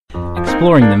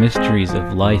exploring the mysteries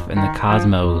of life and the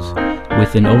cosmos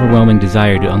with an overwhelming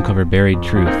desire to uncover buried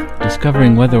truth,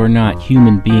 discovering whether or not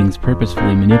human beings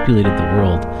purposefully manipulated the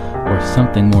world or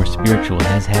something more spiritual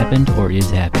has happened or is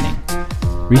happening.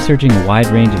 Researching a wide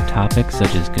range of topics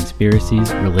such as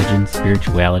conspiracies, religion,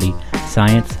 spirituality,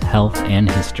 science, health, and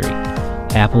history,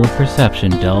 Apple of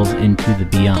Perception delves into the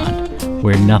beyond,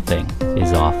 where nothing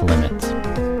is off limits.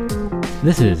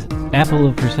 This is Apple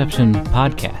of Perception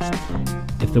Podcast.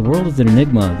 If the world is an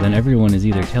enigma, then everyone is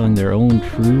either telling their own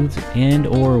truths and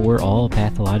or we're all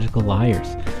pathological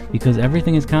liars. Because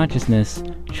everything is consciousness,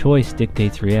 choice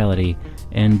dictates reality,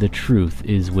 and the truth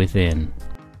is within.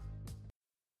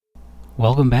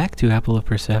 Welcome back to Apple of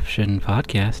Perception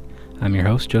Podcast. I'm your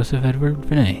host, Joseph Edward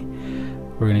Vinay.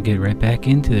 We're going to get right back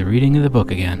into the reading of the book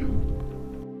again.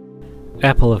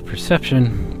 Apple of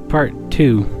Perception, Part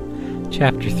 2,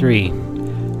 Chapter 3,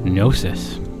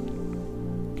 Gnosis.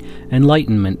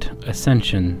 Enlightenment,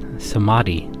 ascension,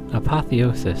 samadhi,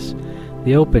 apotheosis,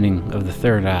 the opening of the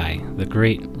third eye, the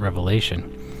great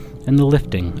revelation, and the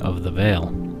lifting of the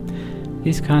veil.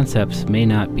 These concepts may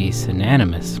not be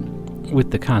synonymous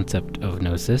with the concept of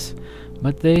gnosis,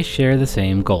 but they share the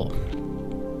same goal,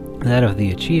 that of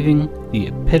the achieving the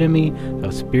epitome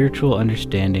of spiritual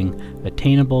understanding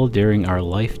attainable during our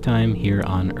lifetime here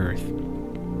on earth.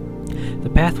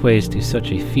 The pathways to such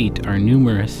a feat are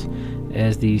numerous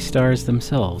as the stars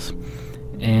themselves,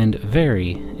 and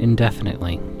vary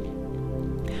indefinitely.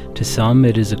 To some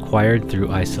it is acquired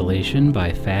through isolation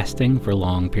by fasting for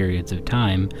long periods of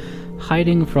time,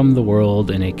 hiding from the world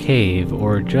in a cave,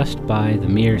 or just by the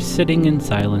mere sitting in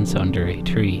silence under a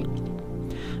tree.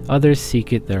 Others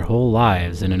seek it their whole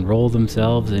lives and enroll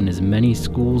themselves in as many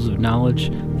schools of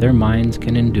knowledge their minds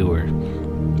can endure.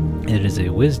 It is a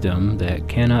wisdom that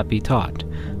cannot be taught,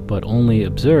 but only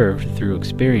observed through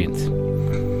experience.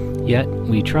 Yet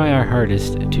we try our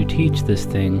hardest to teach this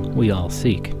thing we all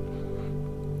seek.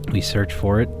 We search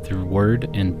for it through word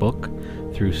and book,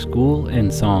 through school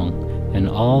and song, and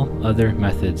all other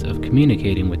methods of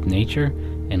communicating with nature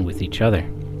and with each other.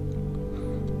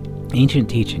 Ancient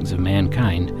teachings of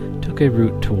mankind took a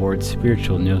route towards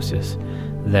spiritual gnosis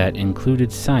that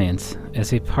included science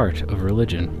as a part of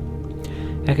religion.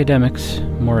 Academics,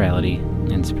 morality,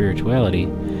 and spirituality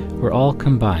were all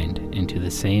combined into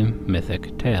the same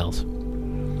mythic tales.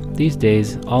 These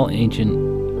days, all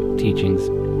ancient teachings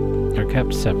are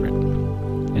kept separate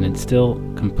and instill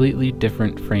completely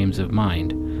different frames of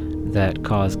mind that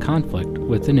cause conflict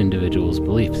with an individual's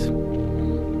beliefs.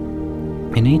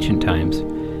 In ancient times,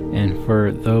 and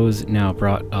for those now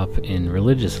brought up in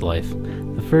religious life,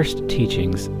 the first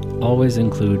teachings always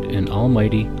include an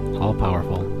almighty,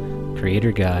 all-powerful,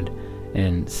 creator God,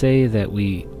 and say that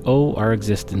we owe our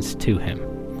existence to him.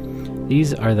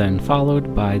 These are then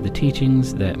followed by the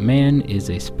teachings that man is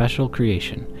a special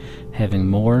creation, having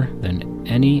more than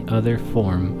any other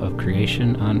form of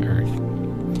creation on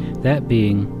earth, that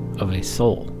being of a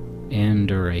soul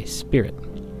and/or a spirit.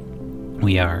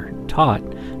 We are taught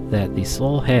that the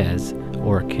soul has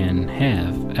or can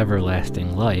have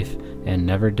everlasting life and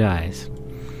never dies.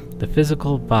 The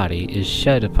physical body is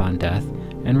shed upon death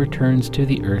and returns to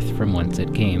the earth from whence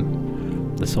it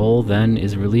came. The soul then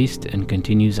is released and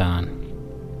continues on.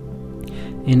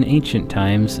 In ancient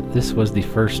times, this was the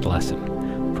first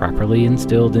lesson, properly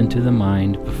instilled into the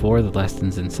mind before the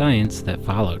lessons in science that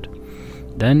followed.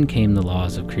 Then came the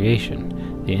laws of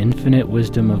creation, the infinite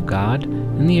wisdom of God,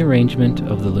 and the arrangement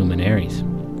of the luminaries,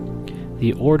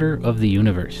 the order of the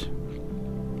universe.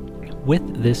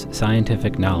 With this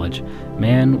scientific knowledge,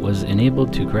 man was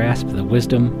enabled to grasp the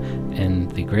wisdom and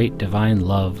the great divine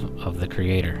love of the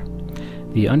Creator.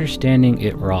 The understanding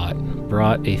it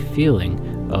brought a feeling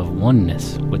of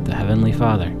oneness with the Heavenly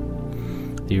Father.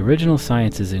 The original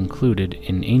sciences included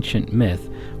in ancient myth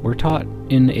were taught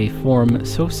in a form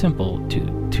so simple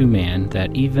to man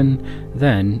that even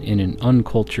then, in an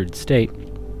uncultured state,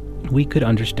 we could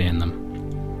understand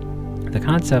them. The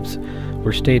concepts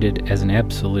were stated as an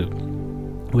absolute,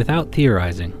 without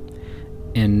theorizing,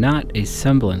 and not a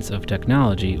semblance of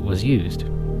technology was used.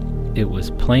 It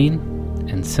was plain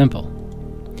and simple.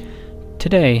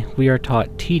 Today, we are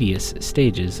taught tedious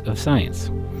stages of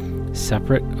science,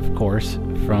 separate, of course,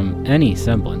 from any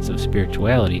semblance of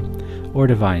spirituality or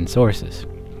divine sources.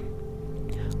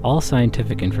 All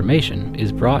scientific information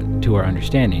is brought to our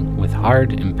understanding with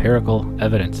hard empirical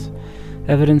evidence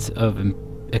of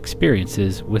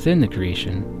experiences within the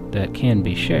creation that can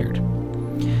be shared.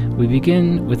 We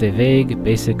begin with a vague,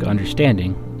 basic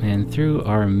understanding, and through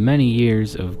our many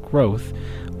years of growth,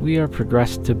 we are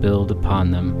progressed to build upon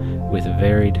them with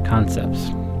varied concepts,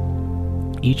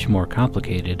 each more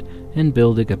complicated and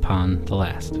building upon the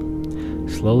last.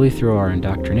 Slowly through our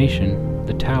indoctrination,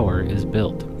 the tower is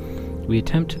built. We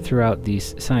attempt throughout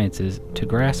these sciences to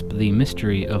grasp the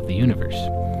mystery of the universe,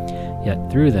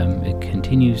 yet through them it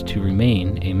continues to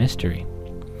remain a mystery.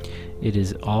 It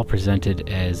is all presented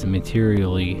as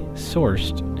materially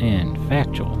sourced and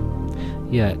factual,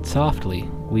 yet softly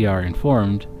we are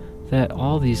informed that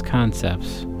all these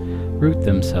concepts root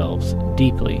themselves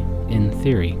deeply in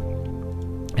theory,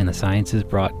 and the sciences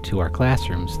brought to our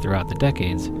classrooms throughout the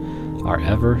decades are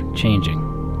ever changing.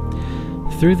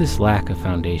 Through this lack of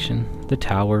foundation, the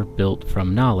tower built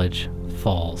from knowledge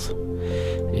falls.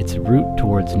 Its route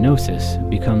towards gnosis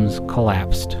becomes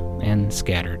collapsed and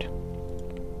scattered.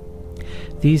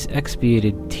 These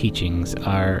expiated teachings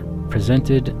are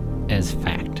presented as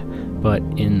fact, but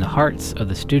in the hearts of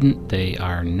the student they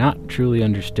are not truly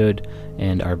understood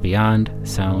and are beyond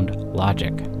sound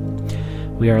logic.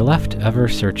 We are left ever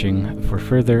searching for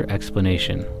further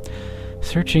explanation,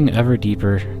 searching ever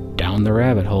deeper down the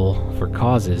rabbit hole for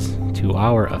causes to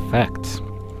our effects.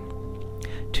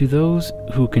 To those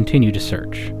who continue to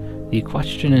search, the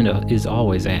question is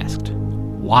always asked,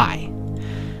 why?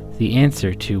 The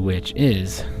answer to which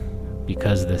is,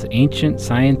 because this ancient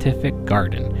scientific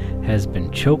garden has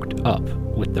been choked up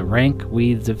with the rank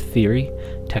weeds of theory,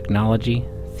 technology,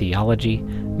 theology,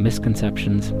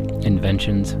 misconceptions,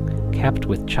 inventions, capped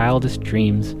with childish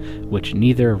dreams which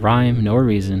neither rhyme nor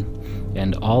reason,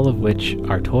 and all of which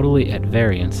are totally at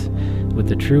variance with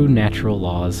the true natural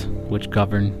laws which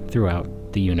govern throughout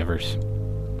the universe.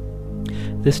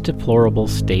 This deplorable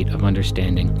state of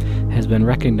understanding has been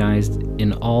recognized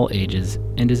in all ages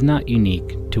and is not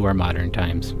unique to our modern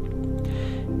times.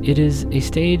 It is a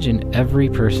stage in every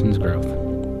person's growth,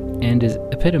 and is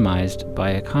epitomized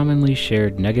by a commonly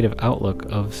shared negative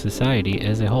outlook of society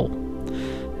as a whole.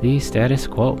 The status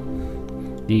quo,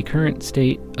 the current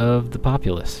state of the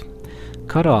populace,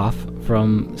 cut off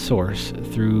from source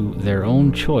through their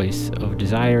own choice of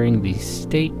desiring the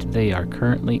state they are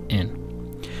currently in,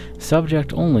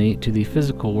 subject only to the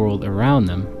physical world around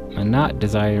them, and not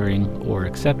desiring or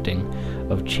accepting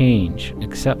of change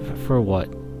except for what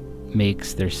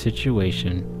makes their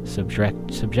situation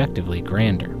subjectively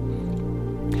grander.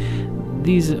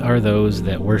 These are those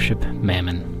that worship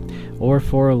mammon, or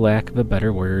for lack of a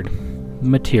better word,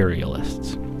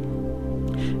 materialists.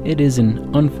 It is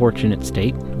an unfortunate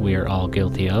state we are all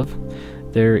guilty of.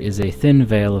 There is a thin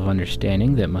veil of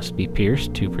understanding that must be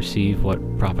pierced to perceive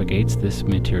what propagates this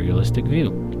materialistic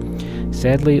view.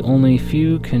 Sadly, only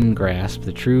few can grasp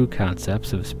the true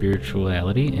concepts of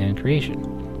spirituality and creation.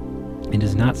 It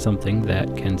is not something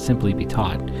that can simply be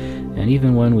taught, and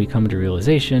even when we come to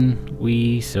realization,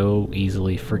 we so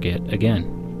easily forget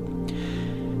again.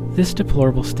 This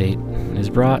deplorable state is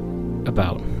brought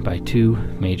about by two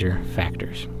major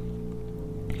factors.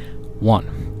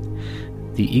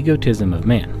 1. The egotism of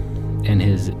man, and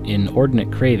his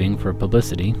inordinate craving for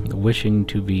publicity, wishing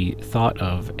to be thought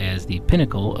of as the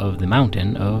pinnacle of the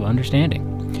mountain of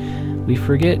understanding. We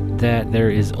forget that there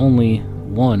is only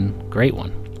one great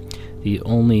one. The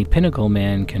only pinnacle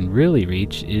man can really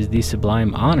reach is the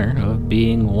sublime honor of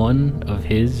being one of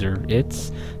his or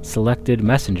its selected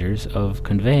messengers of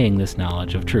conveying this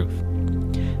knowledge of truth.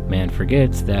 Man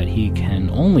forgets that he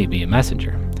can only be a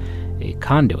messenger, a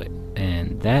conduit,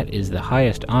 and that is the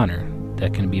highest honor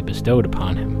that can be bestowed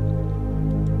upon him.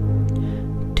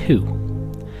 2.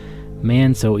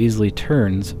 Man so easily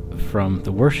turns from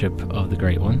the worship of the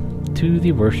Great One to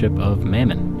the worship of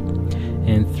Mammon,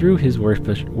 and through his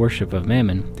worship of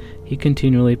Mammon, he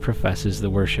continually professes the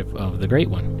worship of the Great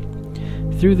One.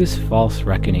 Through this false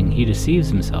reckoning, he deceives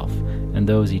himself and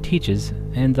those he teaches,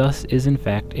 and thus is in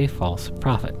fact a false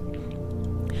prophet.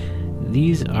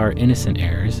 These are innocent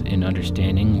errors in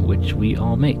understanding which we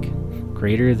all make,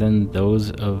 greater than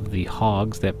those of the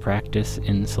hogs that practice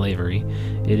in slavery.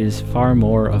 It is far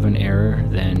more of an error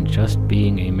than just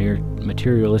being a mere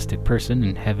materialistic person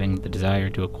and having the desire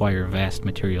to acquire vast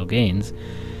material gains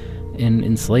and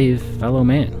enslave fellow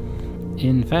man.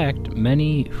 In fact,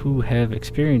 many who have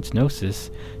experienced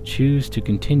gnosis choose to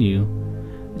continue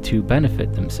to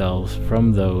benefit themselves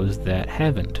from those that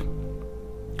haven't,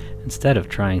 instead of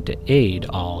trying to aid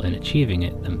all in achieving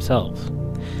it themselves.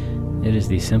 It is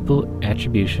the simple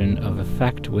attribution of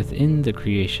effect within the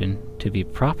creation to be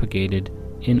propagated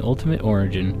in ultimate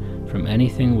origin from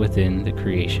anything within the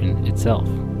creation itself,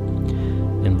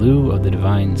 in lieu of the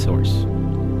divine source.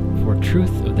 For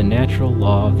truth of the natural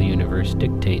law of the universe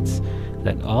dictates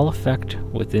that all effect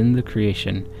within the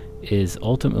creation is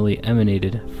ultimately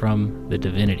emanated from the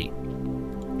divinity.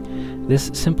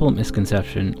 This simple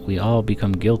misconception we all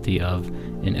become guilty of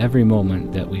in every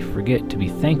moment that we forget to be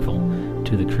thankful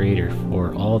to the Creator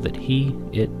for all that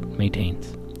it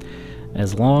maintains.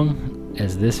 As long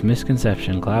as this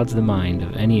misconception clouds the mind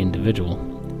of any individual,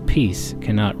 peace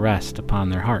cannot rest upon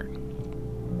their heart.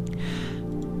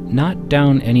 Not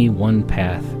down any one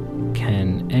path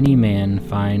can any man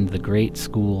find the great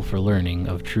school for learning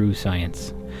of true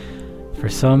science. For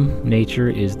some, nature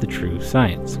is the true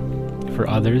science. For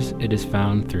others, it is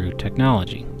found through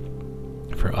technology.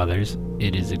 For others,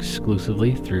 it is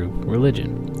exclusively through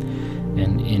religion.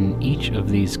 And in each of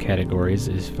these categories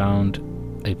is found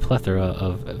a plethora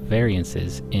of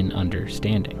variances in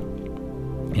understanding.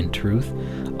 In truth,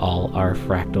 all are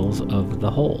fractals of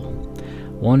the whole.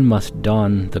 One must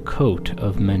don the coat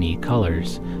of many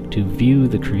colors to view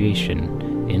the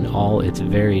creation in all its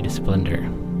varied splendor.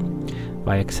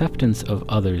 By acceptance of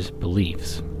others'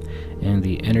 beliefs, and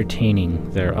the entertaining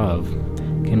thereof,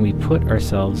 can we put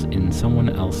ourselves in someone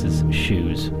else's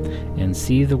shoes, and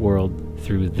see the world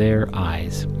through their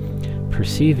eyes,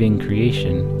 perceiving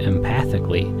creation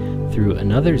empathically through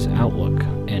another's outlook,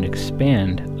 and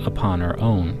expand upon our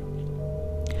own.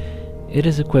 It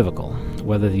is equivocal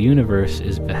whether the universe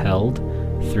is beheld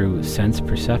through sense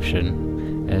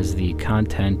perception as the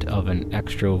content of an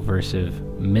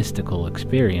extroversive mystical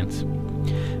experience,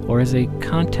 or as a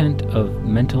content of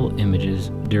mental images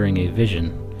during a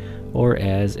vision, or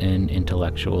as an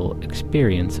intellectual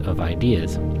experience of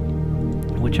ideas.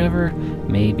 Whichever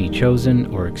may be chosen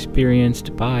or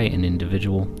experienced by an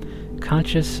individual,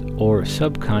 conscious or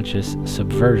subconscious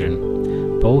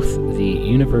subversion, both the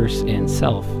universe and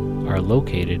self are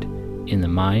located in the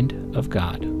mind of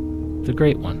God, the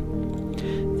Great One.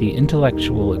 The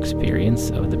intellectual experience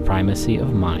of the primacy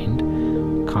of mind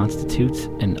constitutes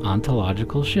an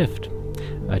ontological shift,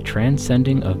 a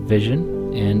transcending of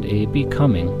vision and a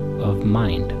becoming of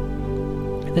mind.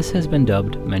 This has been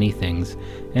dubbed many things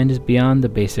and is beyond the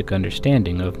basic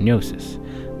understanding of gnosis,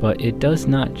 but it does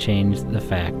not change the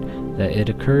fact that it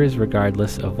occurs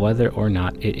regardless of whether or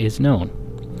not it is known.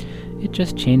 It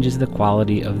just changes the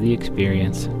quality of the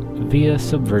experience via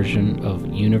subversion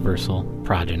of universal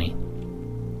progeny.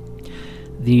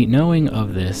 The knowing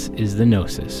of this is the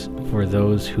gnosis for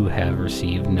those who have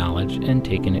received knowledge and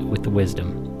taken it with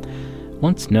wisdom.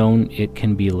 Once known, it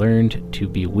can be learned to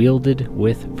be wielded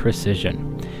with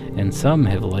precision, and some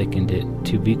have likened it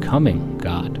to becoming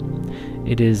God.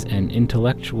 It is an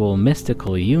intellectual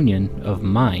mystical union of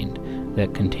mind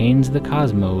that contains the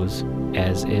cosmos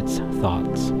as its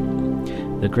thoughts.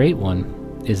 The Great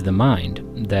One is the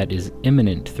mind that is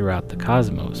immanent throughout the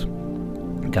cosmos.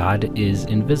 God is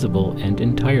invisible and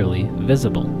entirely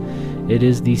visible. It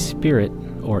is the spirit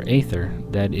or aether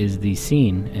that is the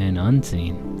seen and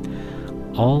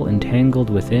unseen, all entangled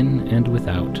within and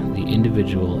without the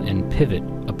individual and pivot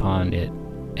upon it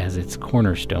as its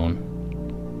cornerstone.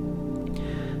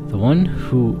 The one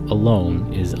who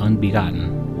alone is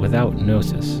unbegotten without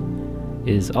gnosis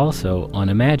is also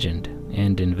unimagined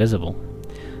and invisible.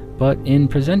 But in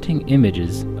presenting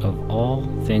images of all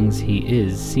things he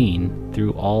is seen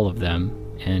through all of them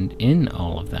and in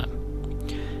all of them.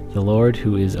 The Lord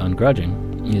who is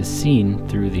ungrudging is seen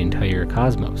through the entire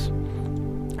cosmos.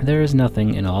 There is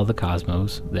nothing in all the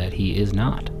cosmos that he is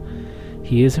not.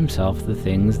 He is himself the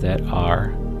things that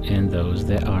are and those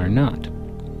that are not.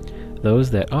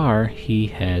 Those that are he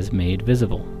has made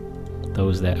visible.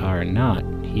 Those that are not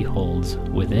he holds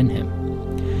within him.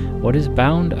 What is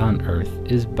bound on earth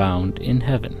is bound in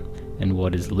heaven, and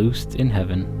what is loosed in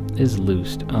heaven is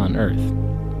loosed on earth.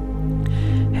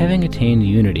 Having attained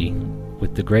unity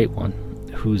with the Great One,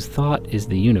 whose thought is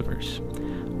the universe,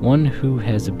 one who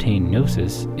has obtained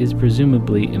gnosis is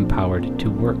presumably empowered to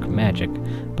work magic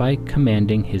by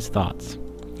commanding his thoughts.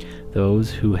 Those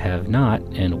who have not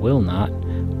and will not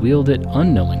wield it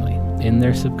unknowingly in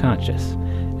their subconscious,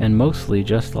 and mostly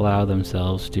just allow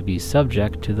themselves to be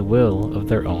subject to the will of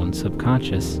their own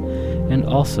subconscious, and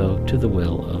also to the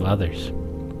will of others.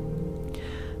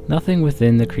 Nothing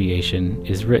within the creation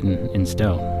is written in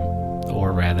stone,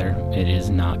 or rather, it is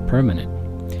not permanent.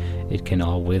 It can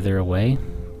all wither away,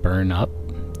 burn up,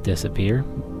 disappear,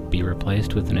 be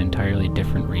replaced with an entirely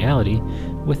different reality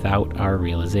without our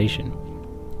realization.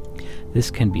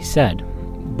 This can be said,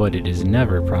 but it is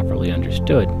never properly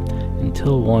understood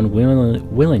until one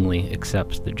willingly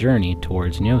accepts the journey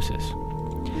towards gnosis.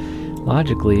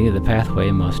 Logically, the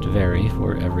pathway must vary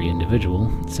for every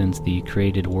individual, since the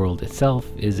created world itself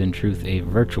is in truth a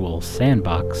virtual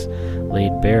sandbox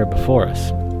laid bare before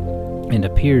us, and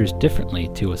appears differently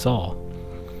to us all.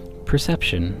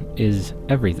 Perception is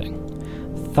everything.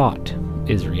 Thought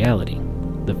is reality.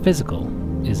 The physical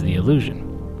is the illusion.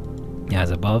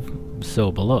 As above,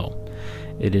 so below.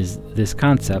 It is this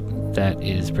concept that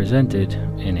is presented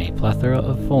in a plethora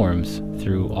of forms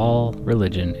through all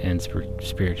religion and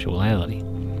spirituality,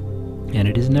 and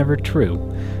it is never true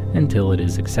until it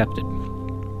is accepted.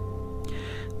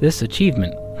 This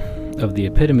achievement of the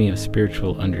epitome of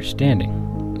spiritual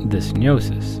understanding, this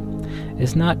gnosis,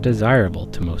 is not desirable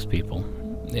to most people.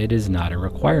 It is not a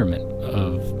requirement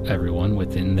of everyone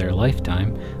within their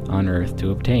lifetime on earth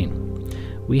to obtain.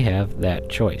 We have that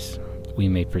choice. We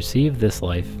may perceive this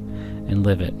life and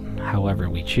live it however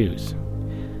we choose.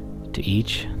 To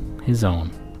each his own.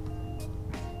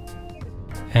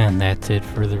 And that's it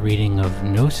for the reading of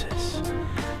Gnosis.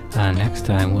 Next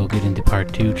time we'll get into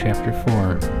Part 2, Chapter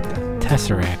 4,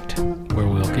 Tesseract, where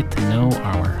we'll get to know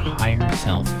our higher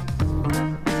self.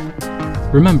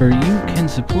 Remember, you can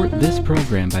support this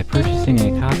program by purchasing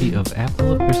a copy of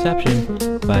Apple of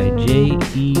Perception by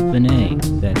J.E. Venne.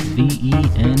 That's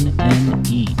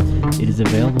V-E-N-N-E. It is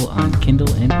available on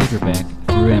Kindle and paperback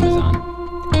through Amazon.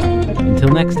 Until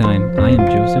next time, I am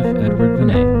Joseph Edward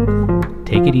Venne.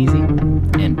 Take it easy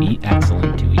and be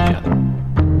excellent.